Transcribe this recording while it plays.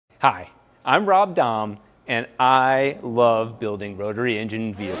Hi, I'm Rob Dahm, and I love building rotary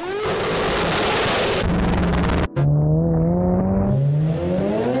engine vehicles.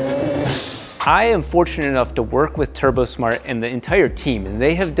 I am fortunate enough to work with Turbosmart and the entire team, and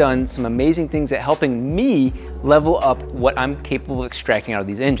they have done some amazing things at helping me level up what I'm capable of extracting out of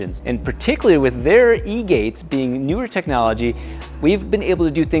these engines. And particularly with their E-Gates being newer technology, we've been able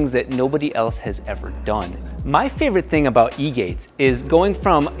to do things that nobody else has ever done. My favorite thing about E-Gates is going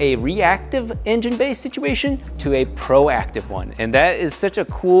from a reactive engine-based situation to a proactive one. And that is such a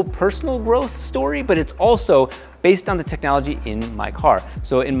cool personal growth story, but it's also based on the technology in my car.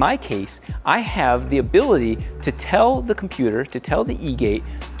 So in my case, I have the ability to tell the computer, to tell the E-Gate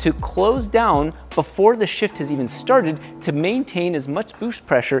to close down before the shift has even started to maintain as much boost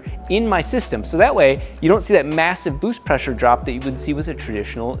pressure in my system. So that way, you don't see that massive boost pressure drop that you would see with a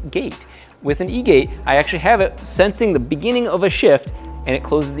traditional gate. With an E-Gate, I actually have it sensing the beginning of a shift, and it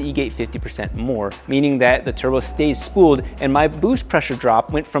closes the E-Gate 50% more, meaning that the turbo stays spooled, and my boost pressure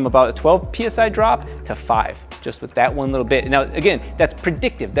drop went from about a 12 PSI drop to 5, just with that one little bit. Now, again, that's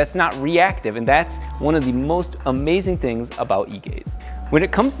predictive, that's not reactive, and that's one of the most amazing things about E-Gates. When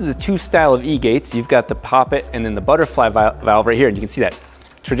it comes to the two style of E-Gates, you've got the Poppet and then the butterfly valve right here, and you can see that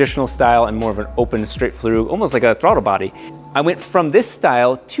traditional style and more of an open, straight through, almost like a throttle body. I went from this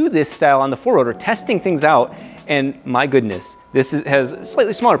style to this style on the four rotor, testing things out, and my goodness, this has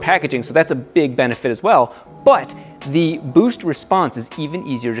slightly smaller packaging, so that's a big benefit as well, but the boost response is even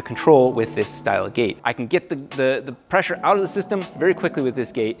easier to control with this style of gate. I can get the pressure out of the system very quickly with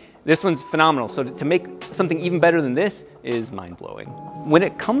this gate. This one's phenomenal, so to make something even better than this is mind-blowing. When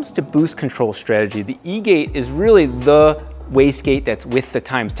it comes to boost control strategy, the E-Gate is really the wastegate that's with the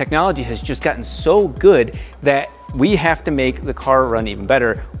times. Technology has just gotten so good that we have to make the car run even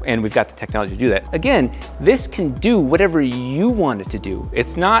better, and we've got the technology to do that. Again, this can do whatever you want it to do.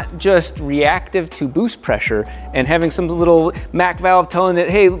 It's not just reactive to boost pressure and having some little Mac valve telling it,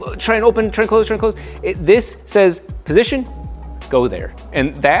 hey, try and open, try and close, try and close. This says position, go there.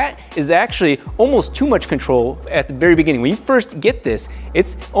 And that is actually almost too much control at the very beginning. When you first get this,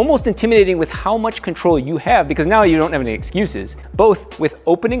 it's almost intimidating with how much control you have, because now you don't have any excuses. Both with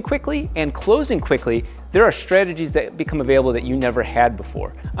opening quickly and closing quickly, there are strategies that become available that you never had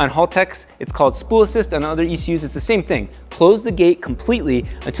before. On Haltechs, it's called spool assist. On other ECUs, it's the same thing. Close the gate completely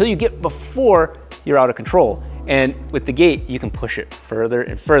until you get before you're out of control. And with the gate, you can push it further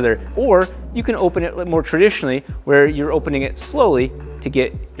and further, or you can open it more traditionally, where you're opening it slowly to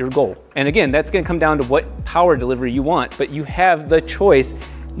get your goal. And again, that's gonna come down to what power delivery you want, but you have the choice.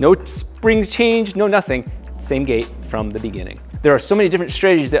 No springs change, no nothing, same gate from the beginning. There are so many different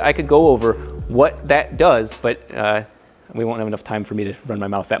strategies that I could go over what that does, but we won't have enough time for me to run my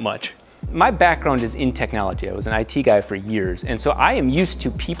mouth that much. My background is in technology. I was an IT guy for years, and so I am used to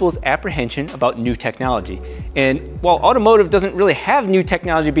people's apprehension about new technology. And while automotive doesn't really have new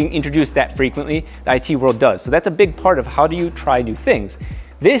technology being introduced that frequently, the IT world does. So that's a big part of how do you try new things.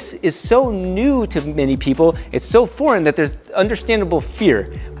 This is so new to many people, it's so foreign that there's understandable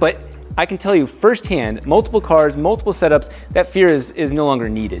fear. But I can tell you firsthand, multiple cars, multiple setups, that fear is no longer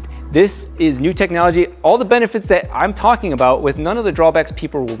needed. This is new technology, all the benefits that I'm talking about with none of the drawbacks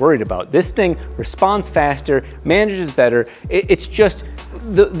people were worried about. This thing responds faster, manages better. It's just,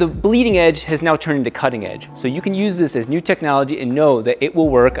 the bleeding edge has now turned into cutting edge. So you can use this as new technology and know that it will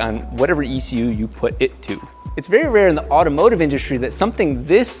work on whatever ECU you put it to. It's very rare in the automotive industry that something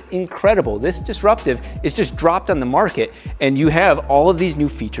this incredible, this disruptive, is just dropped on the market and you have all of these new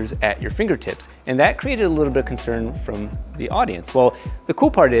features at your fingertips. And that created a little bit of concern from the audience. Well, the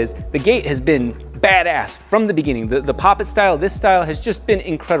cool part is the gate has been badass from the beginning. The Poppet style, this style has just been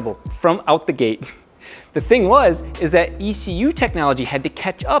incredible from out the gate. The thing is that ECU technology had to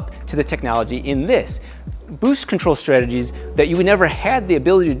catch up to the technology in this. Boost control strategies that you never had the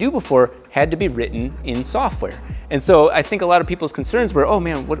ability to do before had to be written in software. And so I think a lot of people's concerns were, oh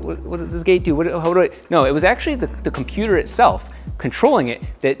man, what does this gate do? How do I? No, it was actually the computer itself controlling it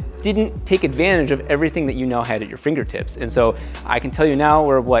that didn't take advantage of everything that you now had at your fingertips. And so I can tell you now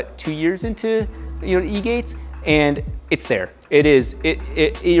we're what, 2 years into E-Gates, and it's there. It is,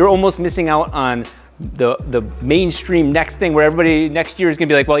 you're almost missing out on the mainstream next thing where everybody next year is gonna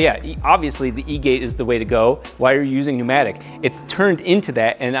be like, well, yeah, obviously the E-Gate is the way to go. Why are you using pneumatic? It's turned into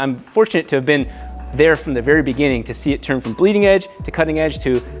that, and I'm fortunate to have been there from the very beginning to see it turn from bleeding edge to cutting edge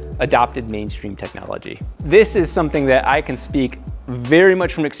to adopted mainstream technology. This is something that I can speak very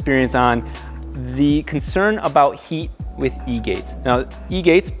much from experience on, the concern about heat with E-Gates. Now,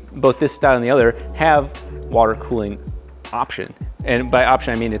 E-Gates, both this style and the other, have water cooling option. And by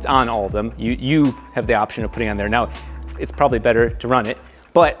option, I mean it's on all of them. You have the option of putting on there. Now, it's probably better to run it,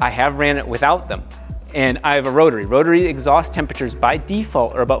 but I have ran it without them. And I have a Rotary. Rotary exhaust temperatures by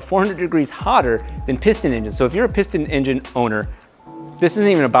default are about 400 degrees hotter than piston engines. So if you're a piston engine owner, this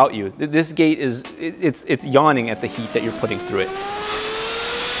isn't even about you. This gate is, it's yawning at the heat that you're putting through it.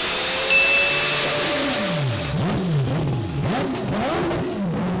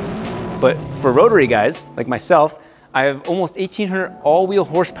 But for Rotary guys, like myself, I have almost 1,800 all-wheel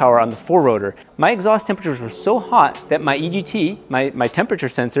horsepower on the 4-rotor. My exhaust temperatures were so hot that my EGT, my temperature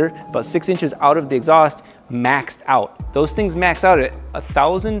sensor, about 6 inches out of the exhaust, maxed out. Those things max out at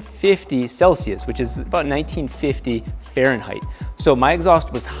 1,050 Celsius, which is about 1950 Fahrenheit. So my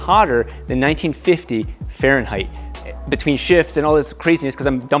exhaust was hotter than 1950 Fahrenheit. Between shifts and all this craziness, because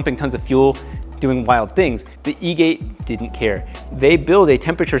I'm dumping tons of fuel, doing wild things, the E-Gate didn't care. They build a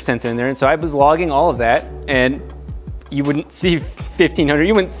temperature sensor in there, and so I was logging all of that, and you wouldn't see 1,500,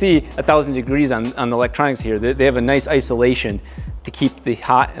 you wouldn't see 1,000 degrees on the electronics here. They have a nice isolation to keep the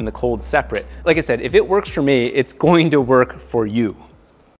hot and the cold separate. Like I said, if it works for me, it's going to work for you.